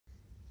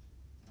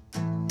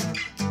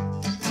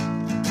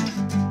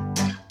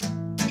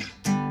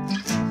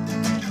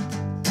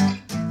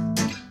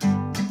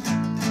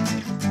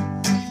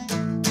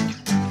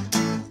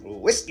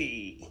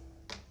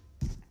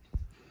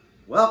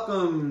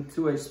Welcome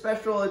to a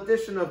special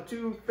edition of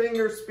Two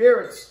Finger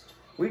Spirits.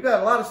 We've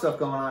got a lot of stuff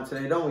going on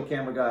today, don't we,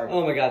 camera guy?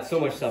 Oh my God, so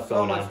much stuff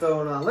going on. So much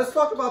going on. Let's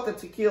talk about the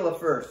tequila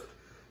first.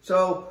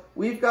 So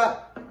we've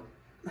got,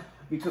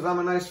 because I'm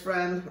a nice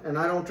friend and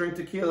I don't drink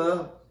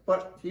tequila,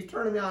 but he's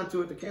turning me on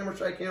to it. The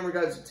camera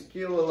guy's a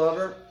tequila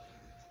lover.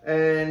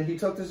 And he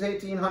took this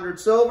 1800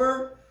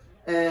 silver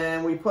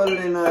and we put it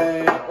in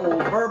an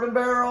old bourbon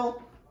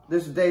barrel.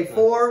 This is day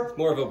 4. It's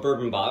more of a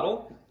bourbon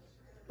bottle.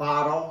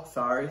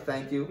 Sorry,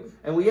 thank you.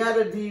 And we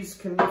added these,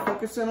 can you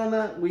focus in on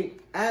that? We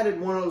added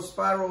one of those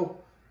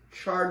spiral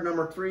charred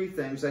number 3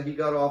 things that he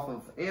got off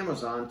of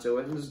Amazon to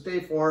it. And this is day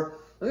 4.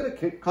 Look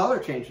at the color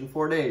change in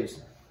 4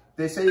 days.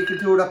 They say you can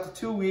do it up to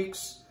 2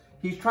 weeks.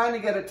 He's trying to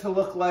get it to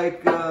look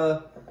like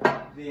the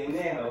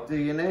añejo.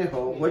 The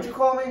añejo. What'd you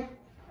call me?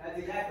 That's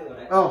exactly what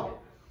I called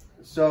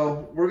it.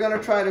 So we're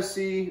gonna try to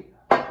see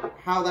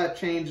how that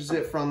changes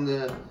it from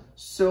the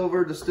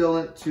silver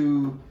distillant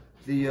to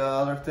the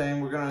other thing.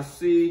 We're gonna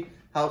see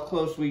how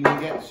close we can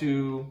get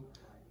to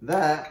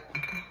that.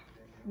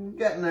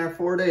 Getting there,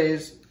 4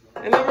 days.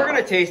 And then we're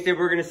gonna taste it.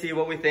 We're gonna see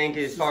what we think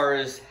as far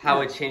as how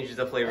it changes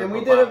the flavor. And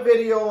we did a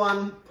video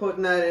on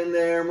putting that in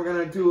there, and we're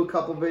gonna do a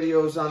couple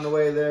videos on the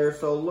way there,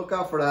 so look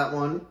out for that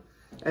one.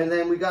 And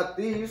then we got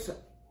these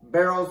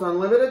Barrels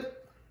Unlimited.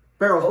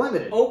 Barrels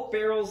Limited. Oak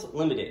Barrels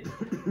Limited.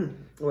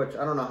 Which,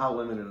 I don't know how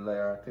limited they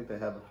are. I think they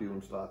have a few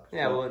in stock.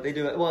 Yeah, well, they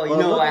do. Well, you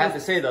know, I have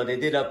to say, though, they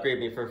did upgrade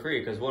me for free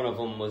because one of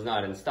them was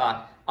not in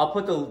stock. I'll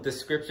put the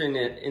description,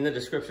 in the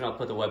description, I'll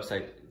put the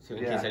website in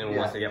case anyone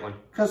wants to get one.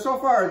 Because so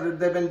far,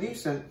 they've been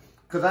decent.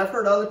 Because I've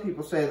heard other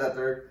people say that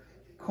their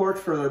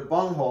corks for their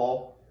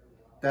bunghole,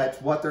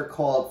 that's what they're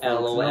called,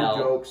 folks, LOL. no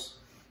jokes,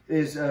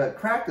 is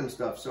cracked and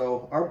stuff.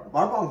 So our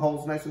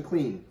bunghole's nice and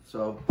clean.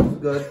 So it's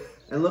good.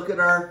 And look at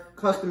our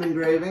custom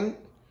engraving.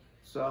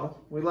 So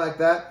we like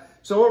that.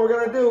 So what we're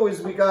going to do is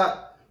we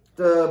got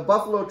the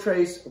Buffalo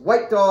Trace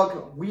White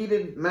Dog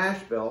Weeded Mash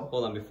Bill.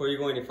 Hold on, before you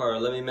go any farther,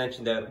 let me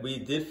mention that we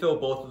did fill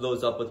both of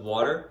those up with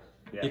water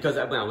because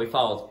well, we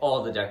followed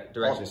all the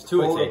directions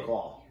to a T.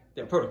 Protocol.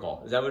 Yeah,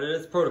 protocol. Is that what it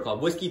is? Protocol.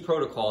 Whiskey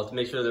protocol to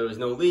make sure there was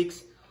no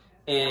leaks.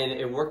 And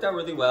it worked out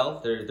really well.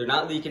 They're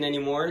not leaking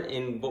anymore.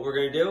 And what we're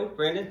going to do,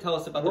 Brandon, tell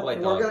us about the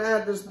White Dog. We're going to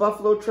add this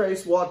Buffalo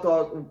Trace White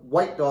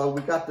Dog.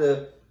 We got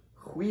the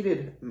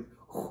wheated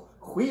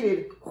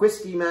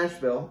whiskey mash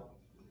bill.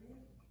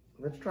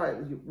 Let's try it.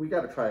 We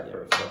got to try it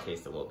first. I'll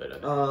taste a little bit of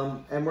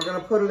it. And we're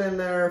going to put it in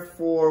there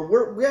for,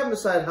 we haven't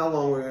decided how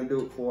long we're going to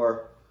do it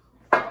for.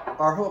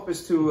 Our hope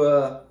is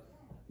to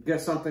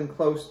get something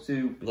close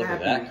to Pappy. Look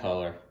at that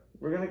color.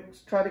 We're going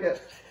to try to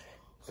get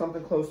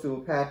something close to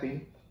a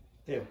Pappy.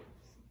 Ew.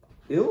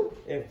 Ew? Ew,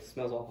 it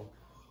smells awful.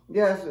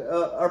 Yes,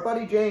 our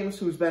buddy James,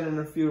 who's been in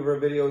a few of our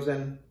videos,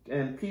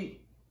 and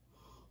Pete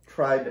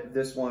tried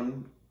this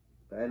one,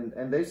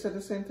 and they said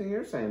the same thing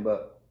you're saying,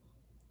 but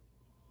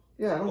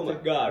yeah, I don't think. Oh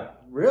my God.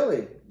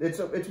 Really? It's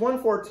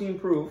 114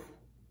 proof.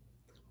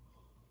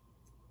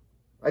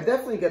 I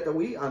definitely get the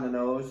wheat on the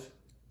nose.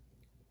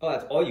 Oh,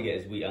 that's all you get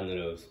is wheat on the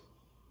nose.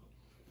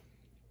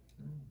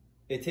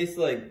 It tastes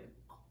like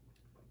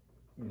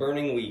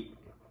burning wheat.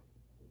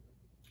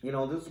 You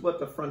know, this is what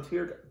the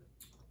Frontier did.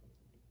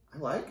 I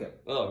like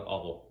it. Oh,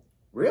 awful.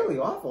 Really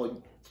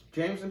awful.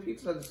 James and Pete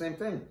said the same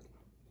thing.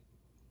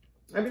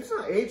 I mean, it's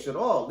not aged at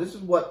all. This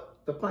is what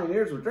the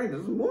pioneers would drink.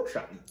 This is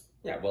moonshine.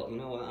 Yeah, well, you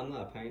know what? I'm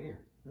not a pioneer.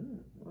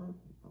 Well,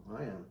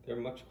 I am. They're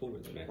much cooler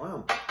than me.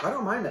 Wow. I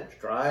don't mind that. It's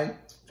dry.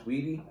 It's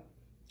weedy.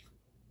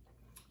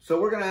 So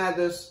we're going to add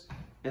this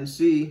and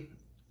see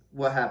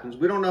what happens.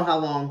 We don't know how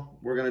long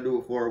we're going to do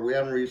it for. We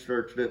haven't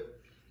researched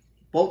it.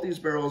 Both these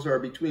barrels are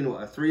between,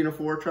 what, a 3 and a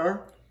 4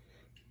 char?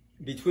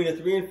 Between a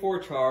 3 and 4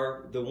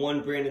 char, the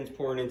one Brandon's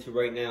pouring into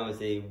right now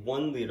is a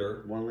 1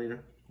 liter. 1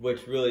 liter?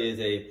 Which really is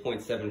a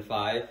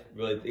 0.75.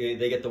 Really,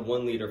 they get the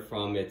 1 liter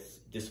from its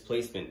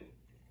displacement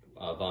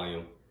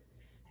volume.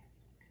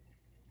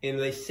 And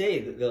they say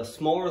that the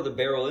smaller the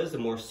barrel is, the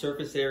more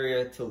surface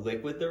area to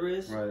liquid there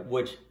is,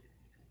 which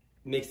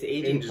makes the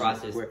aging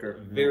process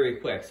very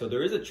quick. So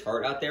there is a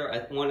chart out there,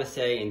 I want to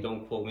say, and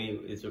don't quote me,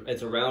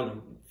 it's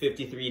around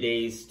 53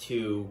 days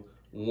to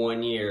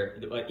 1 year,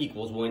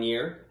 equals 1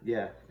 year.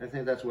 Yeah, I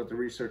think that's what the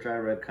research I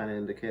read kind of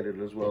indicated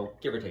as well.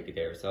 Give or take a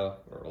day or so,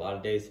 or a lot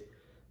of days.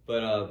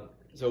 But,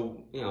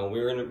 so, you know,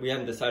 we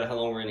haven't decided how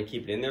long we're going to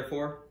keep it in there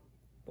for,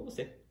 but we'll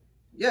see.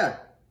 Yeah,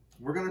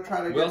 we're going to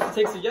try to We also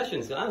take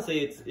suggestions. Honestly,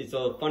 it's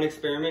a fun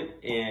experiment,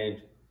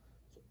 and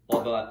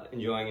all about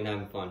enjoying and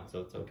having fun, so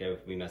it's okay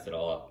if we mess it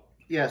all up.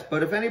 Yes,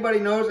 but if anybody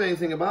knows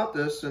anything about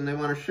this and they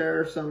want to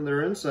share some of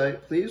their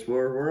insight, please,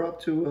 we're up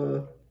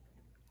to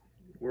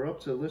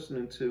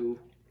listening to.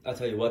 I'll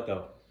tell you what,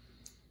 though,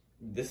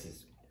 this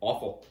is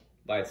awful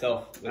by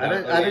itself.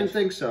 I didn't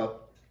think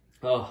so.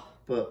 Oh,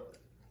 but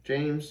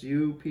James,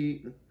 you,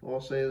 Pete, all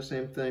say the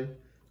same thing.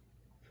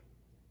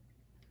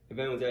 If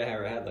anyone's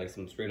ever had like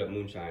some straight up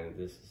moonshine,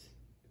 this is,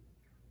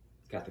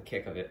 it's got the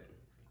kick of it.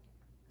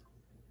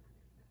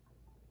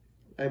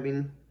 I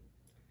mean,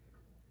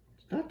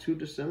 it's not too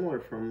dissimilar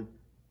from,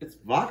 it's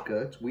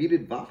vodka, it's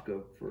weeded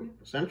vodka, for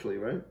essentially,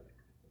 right?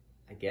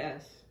 I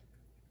guess.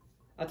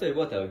 I'll tell you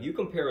what though, if you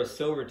compare a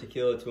silver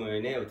tequila to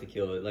an añejo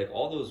tequila, like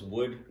all those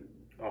wood,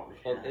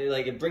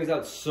 like it brings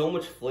out so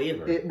much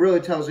flavor. It really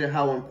tells you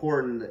how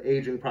important the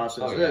aging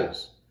process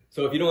is.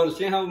 So if you don't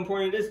understand how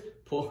important it is,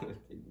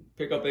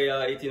 pick up a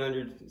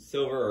 1800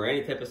 silver or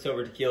any type of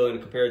silver tequila and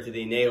compare it to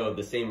the añejo of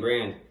the same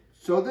brand.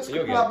 So this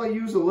could probably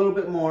use a little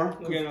bit more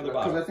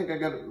because I think I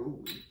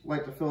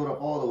like to fill it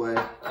up all the way.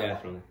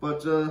 Definitely.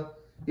 But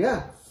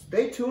yeah,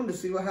 stay tuned to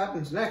see what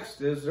happens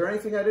next. Is there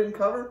anything I didn't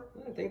cover?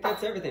 I think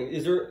that's everything.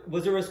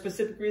 Was there a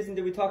specific reason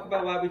did we talk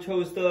about why we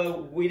chose the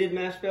wheated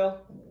mash bill?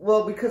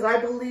 Well, because I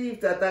believe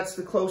that that's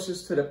the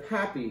closest to the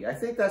Pappy. I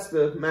think that's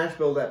the mash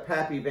bill that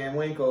Pappy Van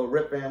Winkle,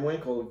 Rip Van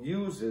Winkle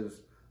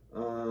uses.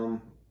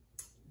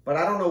 But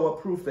I don't know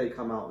what proof they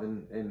come out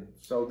in.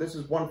 So this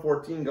is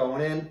 114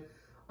 going in.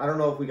 I don't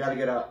know if we got to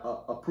get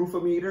a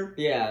proof-o-meter.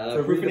 Yeah,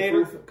 a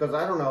proofinator. Because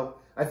I don't know.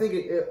 I think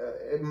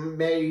it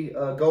may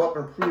go up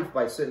in proof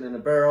by sitting in a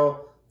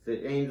barrel.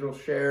 The angel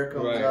share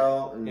comes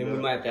out. And we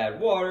might have to add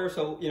water.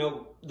 So, you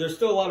know, there's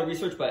still a lot of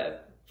research,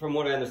 but from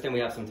what I understand,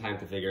 we have some time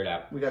to figure it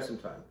out. We got some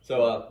time.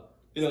 So,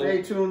 you know,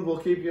 stay tuned. We'll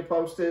keep you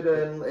posted.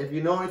 And if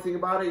you know anything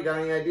about it, you got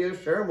any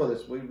ideas, share them with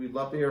us. We'd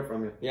love to hear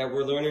from you. Yeah,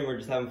 we're learning. We're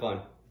just having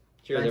fun.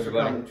 Cheers, Thanks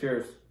everybody. for coming.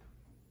 Cheers.